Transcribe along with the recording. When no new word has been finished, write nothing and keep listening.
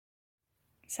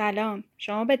سلام،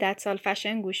 شما به ددسال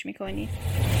فشن گوش میکنید.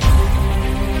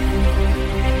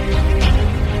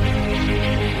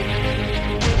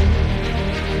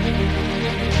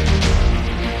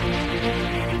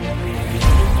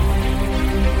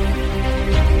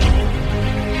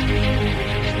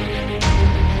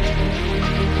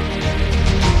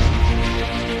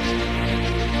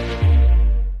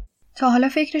 تا حالا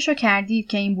فکرشو کردید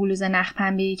که این بلوز نخ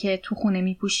پنبه‌ای که تو خونه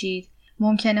میپوشید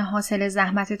ممکنه حاصل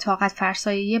زحمت طاقت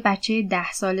فرسای یه بچه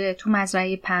 10 ساله تو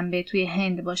مزرعه پنبه توی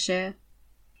هند باشه؟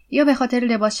 یا به خاطر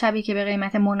لباس شبی که به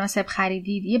قیمت مناسب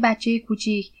خریدید یه بچه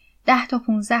کوچیک 10 تا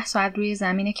 15 ساعت روی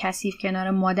زمین کثیف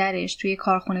کنار مادرش توی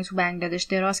کارخونه تو بنگلادش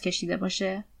دراز کشیده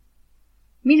باشه؟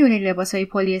 میدونید لباسای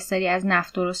پلی استری از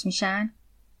نفت درست میشن؟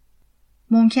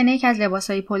 ممکنه یک از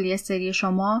لباسای پلی استری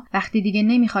شما وقتی دیگه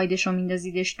نمیخوایدش و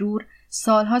میندازیدش دور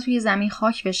سالها توی زمین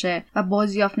خاک بشه و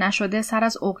بازیافت نشده سر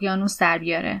از اقیانوس در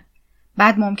بیاره.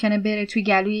 بعد ممکنه بره توی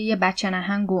گلوی یه بچه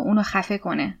نهنگ و اونو خفه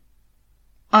کنه.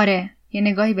 آره، یه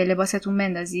نگاهی به لباستون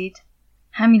بندازید.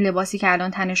 همین لباسی که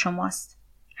الان تن شماست.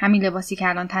 همین لباسی که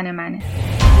الان تن منه.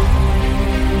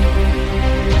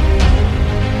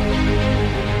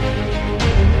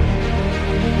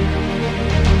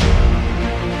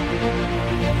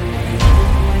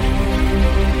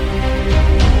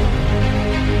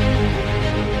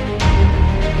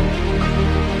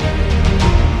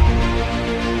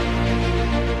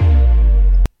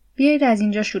 بیایید از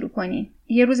اینجا شروع کنیم.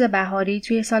 یه روز بهاری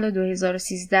توی سال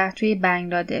 2013 توی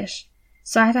بنگلادش.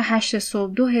 ساعت 8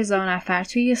 صبح 2000 نفر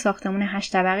توی یه ساختمون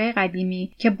 8 طبقه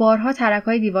قدیمی که بارها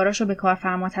ترک‌های دیواراشو به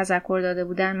کارفرما تذکر داده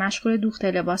بودن مشغول دوخت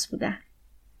لباس بودن.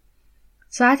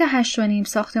 ساعت 8:30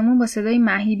 ساختمون با صدای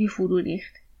مهیبی فرو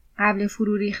ریخت. قبل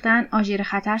فرو ریختن آژیر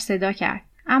خطر صدا کرد،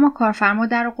 اما کارفرما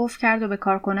در رو قفل کرد و به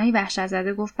کارکنای وحشت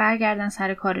زده گفت برگردن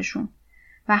سر کارشون.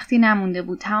 وقتی نمونده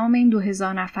بود تمام این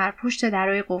 2000 نفر پشت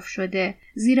درای قفل شده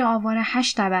زیر آوار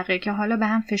 8 طبقه که حالا به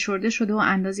هم فشرده شده و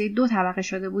اندازه 2 طبقه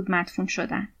شده بود مدفون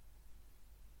شدن.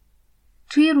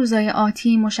 توی روزهای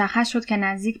آتی مشخص شد که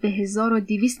نزدیک به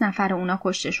 1200 نفر اونا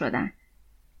کشته شدن.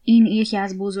 این یکی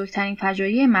از بزرگترین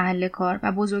فجایع محل کار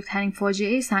و بزرگترین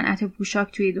فاجعه صنعت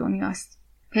پوشاک توی دنیاست.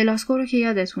 پلاسکو رو که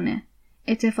یادتونه.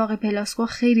 اتفاق پلاسکو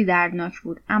خیلی دردناک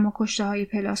بود، اما کشته‌های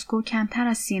پلاسکو کمتر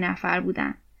از 30 نفر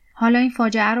بودن. حالا این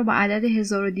فاجعه رو با عدد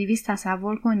 1200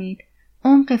 تصور کنید.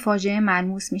 عمق فاجعه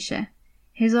ملموس میشه.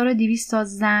 1200 تا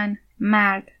زن،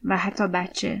 مرد و حتی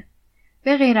بچه.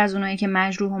 به غیر از اونایی که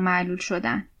مجروح و معلول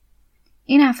شدن.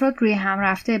 این افراد روی هم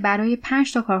رفته برای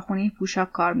 5 تا کارخونه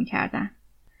پوشاک کار میکردن.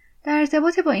 در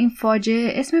ارتباط با این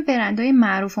فاجعه اسم برندهای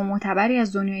معروف و معتبری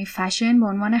از دنیای فشن به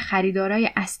عنوان خریدارای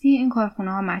اصلی این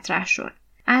کارخونه ها مطرح شد.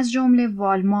 از جمله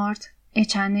والمارت،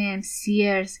 H&M،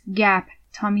 سیرز، گپ،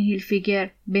 تامی هیلفیگر،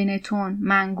 بنتون،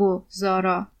 منگو،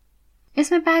 زارا.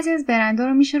 اسم بعضی از برندها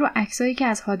رو میشه رو عکسایی که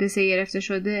از حادثه گرفته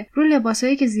شده رو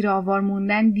لباسایی که زیر آوار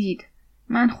موندن دید.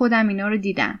 من خودم اینا رو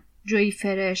دیدم. جوی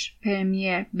فرش،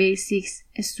 پرمیر، بیسیکس،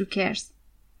 استوکرز.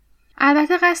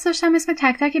 البته قصد داشتم اسم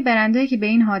تک تک برندایی که به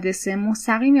این حادثه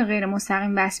مستقیم یا غیر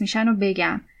مستقیم وصل میشن رو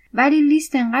بگم، ولی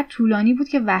لیست انقدر طولانی بود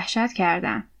که وحشت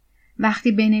کردم.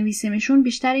 وقتی بنویسیمشون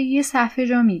بیشتر یه صفحه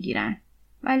جا میگیرن.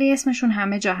 ولی اسمشون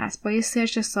همه جا هست. با یه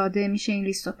سرچ ساده میشه این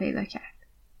لیست رو پیدا کرد.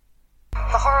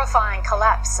 The horrifying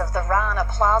collapse of the Rana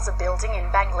Plaza building in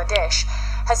Bangladesh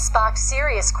has sparked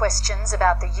serious questions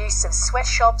about the use of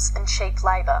sweatshops and cheap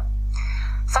labor.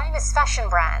 Famous fashion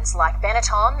brands like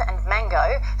Benetton and Mango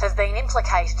have been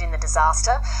implicated in the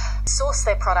disaster, source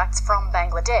their products from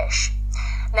Bangladesh.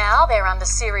 Now they're under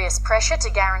serious pressure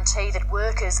to guarantee that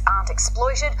workers aren't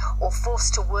exploited or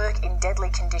forced to work in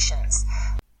deadly conditions.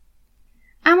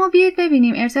 اما بیایید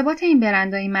ببینیم ارتباط این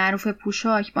برندهای معروف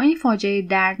پوشاک با این فاجعه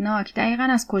دردناک دقیقاً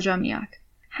از کجا میاد.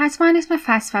 حتما اسم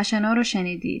فست فشن ها رو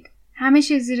شنیدید. همه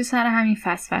چیز زیر سر همین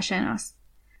فست فشن هاست.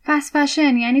 فست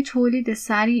فشن یعنی تولید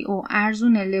سریع و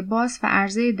ارزون لباس و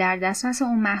عرضه در دسترس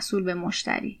اون محصول به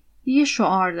مشتری. یه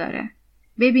شعار داره.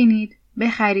 ببینید،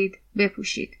 بخرید،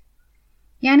 بپوشید.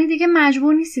 یعنی دیگه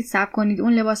مجبور نیستید صبر کنید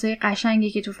اون لباسای قشنگی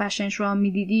که تو فشن شو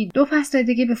میدیدید 2 فصل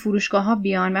دیگه به فروشگاه‌ها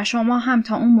بیان و شما هم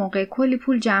تا اون موقع کلی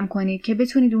پول جمع کنید که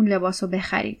بتونید اون لباسو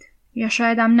بخرید. یا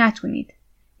شاید هم نتونید.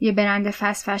 یه برند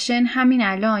فست فشن همین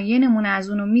الان یه نمونه از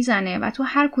اونو میزنه و تو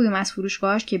هر کدوم از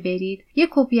فروشگاهاش که برید یه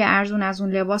کپی ارزون از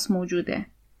اون لباس موجوده.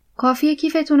 کافیه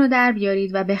کیفتون رو در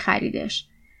بیارید و بخریدش.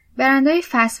 برندهای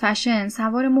فست فشن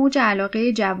سوار موج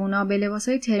علاقه جوونا به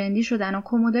لباسای ترندی شدن و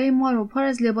کمدای ما رو پر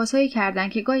از لباسایی کردن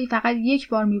که گاهی فقط یک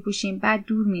بار میپوشیم بعد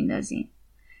دور میندازیم.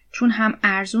 چون هم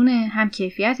ارزونه، هم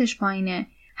کیفیتش پایینه،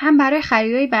 هم برای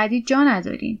خریدای بعدی جا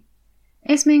نداریم.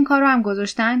 اسم این کار رو هم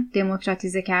گذاشتن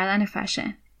دموکراتیزه کردن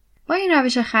فشن. با این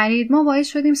روش خرید ما باعث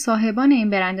شدیم صاحبان این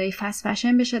برندهای فست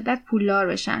فشن به شدت پولدار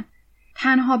بشن.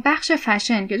 تنها بخش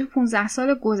فشن که تو 15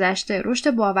 سال گذشته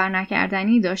رشد باور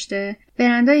نکردنی داشته،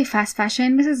 برندهای فست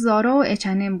فشن مثل زارا و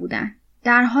H&M بودن.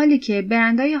 در حالی که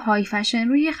برندهای های فشن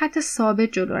روی یه خط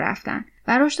ثابت جلو رفتن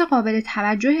و رشد قابل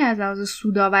توجهی از لحاظ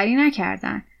سودآوری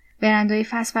نکردن. برندهای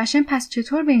فست فشن پس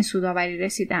چطور به این سودآوری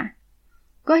رسیدن؟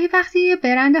 گاهی وقتی یه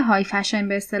برند های فشن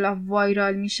به اصطلاح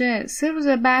وایرال میشه، 3 روز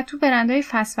بعد تو برندهای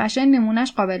فست فشن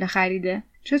نمونهش قابل خریده.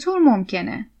 چطور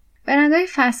ممکنه؟ برندهای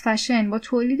فست فشن با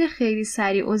تولید خیلی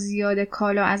سریع و زیاد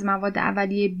کالا از مواد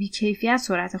اولیه بی‌کیفیت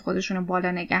سرعت خودشون رو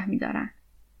بالا نگه می‌دارن.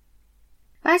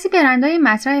 بعضی برندهای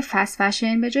مطرح فست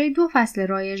فشن به جای 2 فصل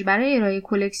رایج برای ارائه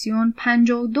کلکسیون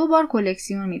 52 بار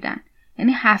کلکسیون میدن.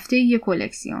 یعنی هفته یک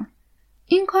کلکسیون.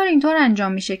 این کار اینطور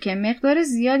انجام میشه که مقدار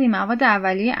زیادی مواد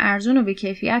اولیه ارزون و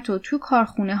بی‌کیفیت رو تو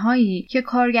کارخونه‌هایی که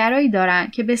کارگرایی دارن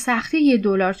که به سختی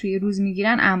 $1 توی روز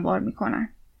میگیرن انبار میکنن.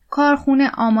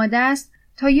 کارخونه آماده است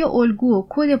تا یه الگو و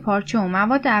کد پارچه و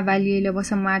مواد اولیه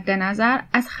لباس مد نظر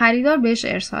از خریدار بهش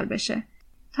ارسال بشه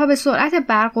تا به سرعت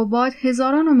برق و باد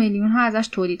هزاران و میلیون ها ازش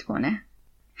تولید کنه.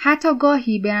 حتی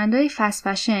گاهی برندهای فست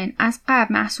فشن از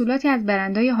قبل محصولاتی از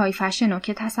برندهای های فشن رو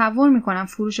که تصور میکنن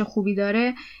فروش خوبی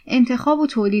داره انتخاب و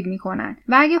تولید میکنن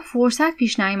و اگه فرصت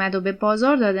پیش نیامد و به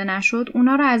بازار داده نشد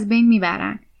اونا رو از بین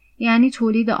میبرن. یعنی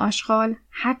تولید آشغال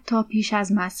حتی پیش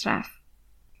از مصرف.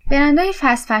 برندهای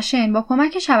فست فشن با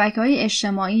کمک شبکه‌های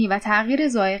اجتماعی و تغییر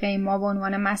ذائقه ما به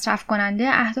عنوان مصرف کننده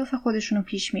اهداف خودشون رو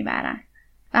پیش میبرن.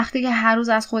 وقتی که هر روز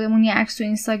از خودمون یه عکس تو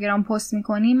اینستاگرام پست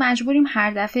میکنیم مجبوریم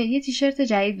هر دفعه یه تیشرت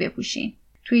جدید بپوشیم.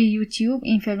 توی یوتیوب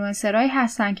اینفلوئنسرایی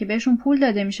هستن که بهشون پول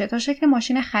داده میشه تا شکل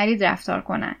ماشین خرید رفتار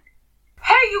کنن.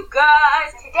 Hey you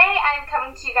guys! Today I'm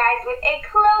coming to you guys with a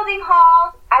clothing haul.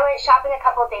 I went shopping a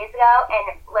couple of days ago and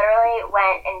literally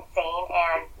went insane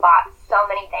and bought so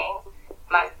many things.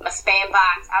 My spam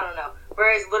box, I don't know,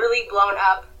 where it's literally blown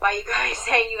up by you guys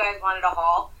saying you guys wanted a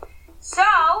haul. So,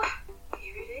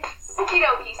 here it is. Okie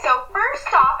dokie. So first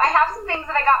off, I have some things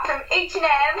that I got from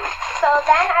H&M. So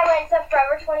then I went to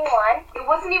Forever 21. It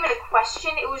wasn't even a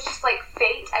question, it was just like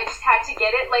fate. I just had to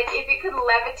get it. Like if it could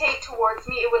levitate towards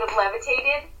me, it would have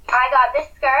levitated. I got this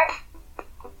skirt,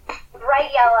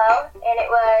 bright yellow, and it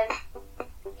was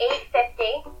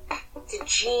 $8.50. It's a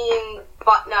jean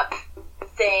button-up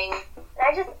thing. And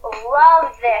I just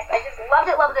loved this. I just loved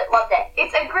it, loved it, loved it.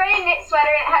 It's a gray knit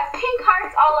sweater and it has pink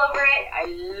hearts all over it.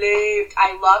 I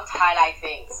love tie-dye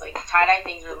things. Like tie-dye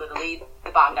things are literally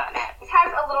the bomb.net. It has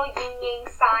a little yin-yang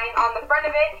sign on the front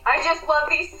of it. I just love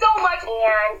these so much.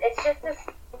 And it's just this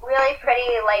really pretty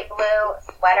light blue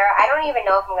sweater. I don't even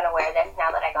know if I'm going to wear this now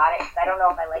that I got it because I don't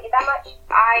know if I like it that much.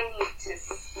 I need to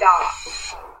stop.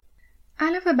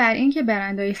 علاوه بر این که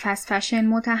برندهای فست فشن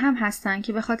متهم هستن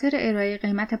که به خاطر ارائه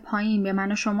قیمت پایین به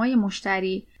من و شمای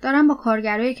مشتری دارن با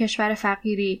کارگرای کشور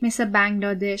فقیری مثل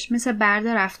بنگلادش مثل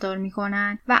برده رفتار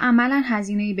میکنن و عملاً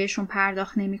هزینه‌ای بهشون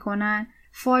پرداخت نمیکنن،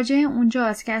 فاجعه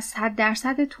اونجاست که از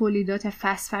 100% تولیدات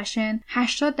فست فشن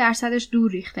 80%ش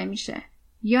دور ریخته میشه.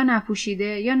 یا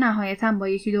نپوشیده یا نهایتاً با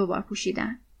 1-2 بار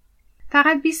پوشیدن.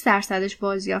 فقط 20%ش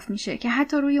بازیافت میشه که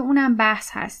حتی روی اونم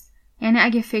بحث هست. یعنی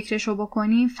اگه فکرشو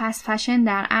بکنیم فست فشن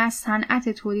در اصل صنعت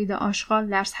تولید آشغال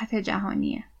در سطح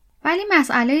جهانیه. ولی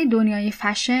مسئله دنیای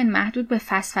فشن محدود به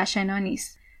فست فشنا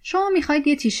نیست. شما میخواید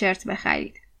یه تیشرت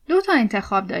بخرید. 2 تا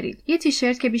انتخاب دارید. یه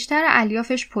تیشرت که بیشتر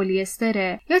الیافش پلی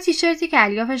استره یا تیشرتی که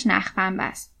الیافش نخپنبه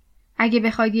است. اگه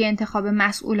بخواید یه انتخاب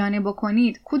مسئولانه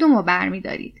بکنید کدومو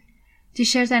برمی‌دارید؟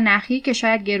 تیشرت نخی که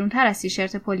شاید گرونتر از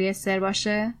تیشرت پلی استر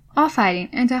باشه؟ آفرین،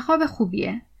 انتخاب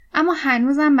خوبیه. اما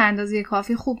هنوزم به اندازه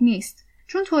کافی خوب نیست.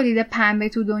 چون تولید پنبه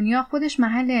تو دنیا خودش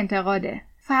محل انتقاده.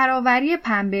 فراوری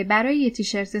پنبه برای یه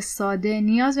تیشرت ساده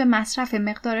نیاز به مصرف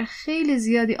مقدار خیلی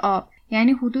زیادی آب،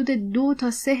 یعنی حدود 2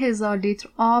 تا 3 هزار لیتر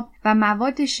آب و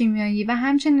مواد شیمیایی و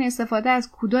همچنین استفاده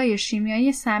از کودای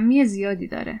شیمیایی سمی زیادی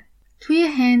داره. توی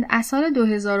هند از سال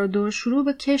 2002 شروع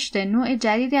به کشت نوع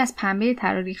جدیدی از پنبه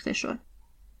تراریخته شد.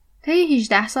 طی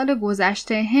 18 سال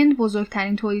گذشته هند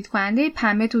بزرگترین تولید کننده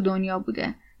پنبه تو دنیا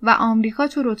بوده و آمریکا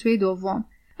تو رتبه دوم.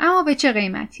 اما به چه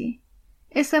قیمتی؟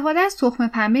 استفاده از تخم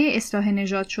پنبه اصلاح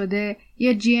نژاد شده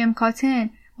یا GM کاتن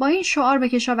با این شعار به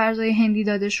کشاورزای هندی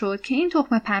داده شد که این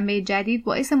تخم پنبه جدید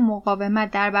باعث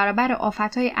مقاومت در برابر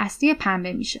آفت‌های اصلی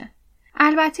پنبه میشه.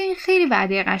 البته این خیلی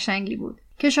وعده قشنگی بود.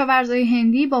 کشاورزای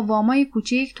هندی با وامای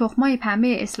کوچیک تخمای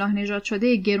پنبه اصلاح نژاد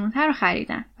شده گرونتر رو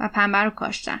خریدن و پنبه رو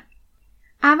کاشتن.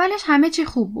 اولش همه چی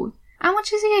خوب بود، اما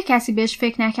چیزی که کسی بهش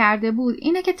فکر نکرده بود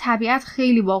اینه که طبیعت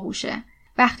خیلی باهوشه.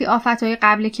 وقتی آفت‌های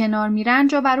قبل کنار میرن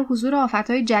جا برای حضور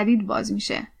آفت‌های جدید باز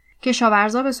میشه.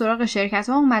 کشاورزا به سراغ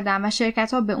شرکت‌ها اومدن و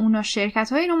شرکت‌ها به اونا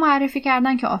شرکت‌هایی رو معرفی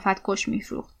کردن که آفتکش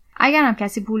میفروخت. اگر هم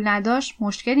کسی پول نداشت،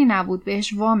 مشکلی نبود،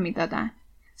 بهش وام میدادن.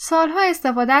 سالها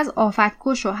استفاده از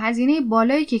آفتکش و هزینه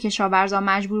بالایی که کشاورزا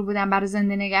مجبور بودن برای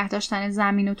زنده نگه داشتن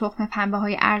زمین و تخم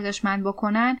پنبه‌های ارزشمند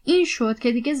بکنن، این شد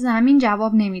که دیگه زمین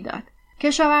جواب نمیداد.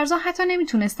 کشاورزا حتی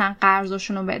نمیتونستن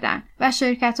قرضشونو بدن و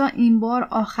شرکت‌ها این بار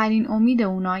آخرین امید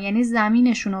اونا یعنی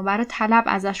زمینشونو برای طلب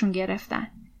ازشون گرفتن.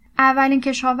 اولین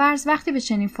کشاورز وقتی به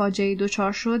چنین فاجعه‌ای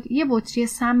دچار شد، یه بطری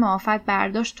سم آفت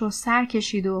برداشت و سر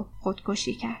کشید و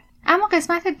خودکشی کرد. اما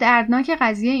قسمت دردناک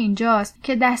قضیه اینجاست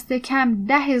که دست کم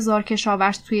 10,000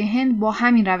 کشاورز توی هند با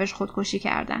همین روش خودکشی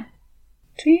کردن.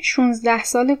 توی 16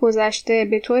 سال گذشته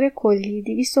به طور کلی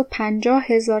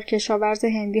 250,000 کشاورز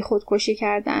هندی خودکشی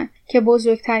کردن که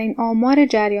بزرگترین آمار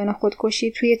جریان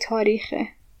خودکشی توی تاریخه.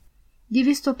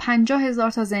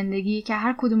 250,000 تا زندگی که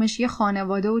هر کدومش یه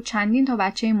خانواده و چندین تا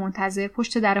بچه منتظر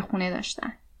پشت در خونه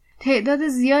داشتن. تعداد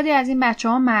زیادی از این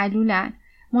بچه‌ها معلولن،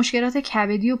 مشکلات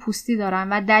کبدی و پوستی دارن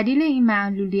و دلیل این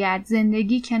معلولیت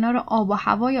زندگی کنار آب و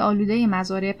هوای آلوده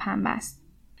مزارع پنبه است.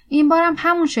 این بارم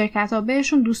همون شرکت‌ها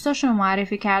بهشون دوستاشون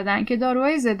معرفی کردن که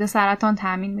داروهای ضد سرطان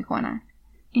تامین میکنن.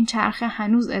 این چرخه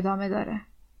هنوز ادامه داره.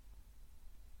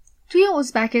 توی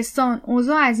ازبکستان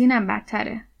اوضاع از اینم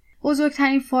بدتره.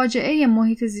 بزرگترین فاجعه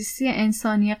محیط زیستی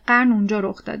انسانی قرن اونجا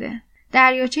رخ داده.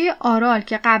 دریاچه آرال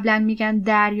که قبلا میگن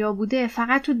دریا بوده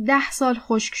فقط تو 10 سال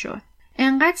خشک شد.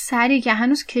 انقدر سریع که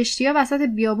هنوز کشتی‌ها وسط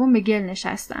بیابون به گل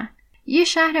نشستن. یه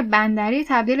شهر بندری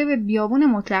تبدیل به بیابون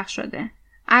مطلق شده.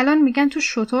 الان میگن تو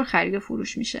شتر خرید و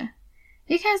فروش میشه.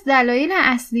 یکی از دلایل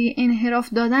اصلی انحراف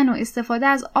دادن و استفاده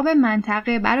از آب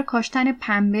منطقه برای کاشتن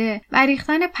پنبه و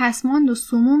ریختن پسماند و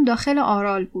سموم داخل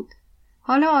آرال بود.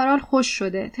 حالا آرال خشک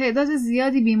شده. تعداد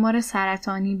زیادی بیمار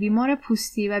سرطانی، بیمار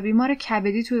پوستی و بیمار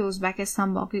کبدی توی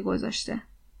ازبکستان باقی گذاشته.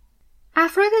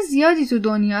 افراد زیادی تو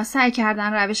دنیا سعی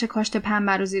کردن روش کاشت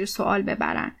پنبه رو زیر سوال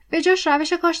ببرن. به جاش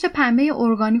روش کاشت پنبه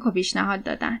ارگانیک رو پیشنهاد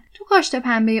دادن. تو کاشت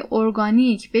پنبه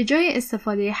ارگانیک به جای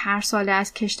استفاده هر ساله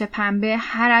از کشت پنبه،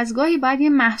 هر از گاهی باید یه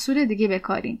محصول دیگه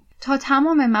بکاریم تا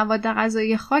تمام مواد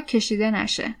غذایی خاک کشیده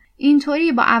نشه.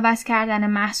 اینطوری با عوض کردن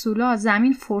محصولات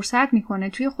زمین فرصت میکنه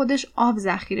توی خودش آب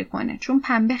ذخیره کنه، چون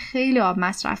پنبه خیلی آب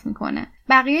مصرف میکنه.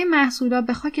 بقیه محصولات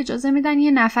به خاک اجازه میدن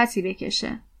یه نفسی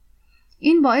بکشه.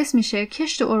 این باعث میشه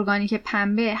کشت ارگانیک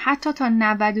پنبه حتی تا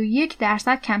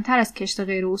 91% کمتر از کشت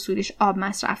غیر اصولیش آب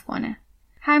مصرف کنه.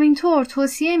 همینطور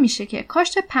توصیه میشه که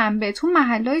کاشت پنبه تو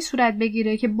محلهایی صورت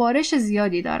بگیره که بارش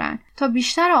زیادی دارن تا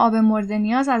بیشتر آب مورد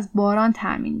نیاز از باران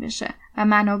تامین بشه و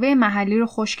منابع محلی رو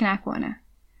خشک نکنه.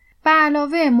 به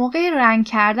علاوه موقع رنگ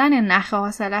کردن نخ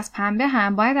حاصل از پنبه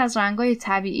هم باید از رنگ‌های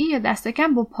طبیعی یا دست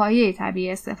کم با پایه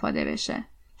طبیعی استفاده بشه،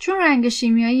 چون رنگ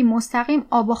شیمیایی مستقیم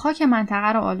آب و خاک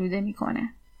منطقه رو آلوده میکنه.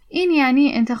 این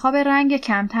یعنی انتخاب رنگ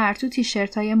کمتر تو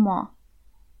تیشرت‌های ما.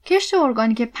 کشت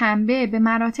ارگانیک پنبه به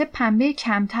مراتب پنبه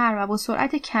کمتر و با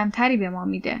سرعت کمتری به ما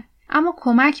میده، اما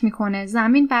کمک میکنه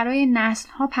زمین برای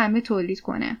نسل‌ها پنبه تولید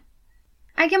کنه.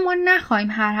 اگه ما نخوایم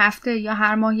هر هفته یا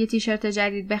هر ماه یه تیشرت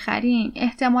جدید بخریم،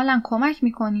 احتمالاً کمک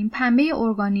میکنیم پنبه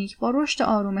ارگانیک با رشد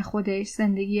آروم خودش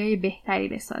زندگی‌های بهتری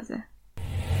بسازه.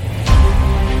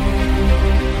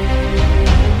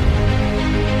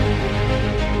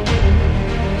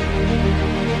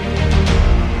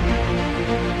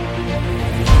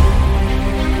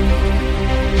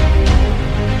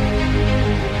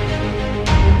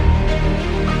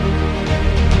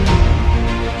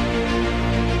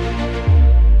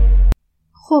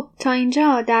 خب تا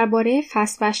اینجا درباره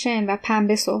فست فشن و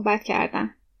پنبه صحبت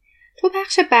کردم. تو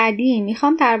بخش بعدی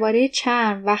میخوام درباره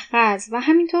چرم و خز و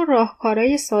همینطور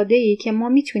راهکارهای ساده‌ای که ما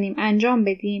میتونیم انجام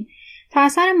بدیم تا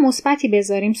اثر مثبتی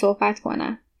بذاریم صحبت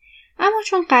کنم. اما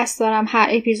چون قصد دارم هر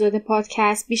اپیزود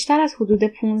پادکست بیشتر از حدود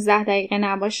 15 دقیقه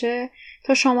نباشه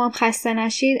تا شما هم خسته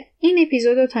نشید، این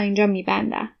اپیزود رو تا اینجا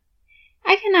میبندم.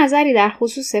 اگه نظری در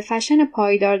خصوص فشن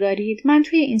پایدار دارید، من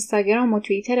توی اینستاگرام و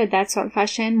توییتر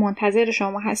 @فشن منتظر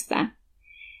شما هستم.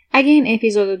 اگه این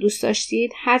اپیزود رو دوست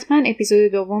داشتید، حتما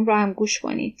اپیزود دوم رو هم گوش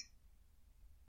کنید.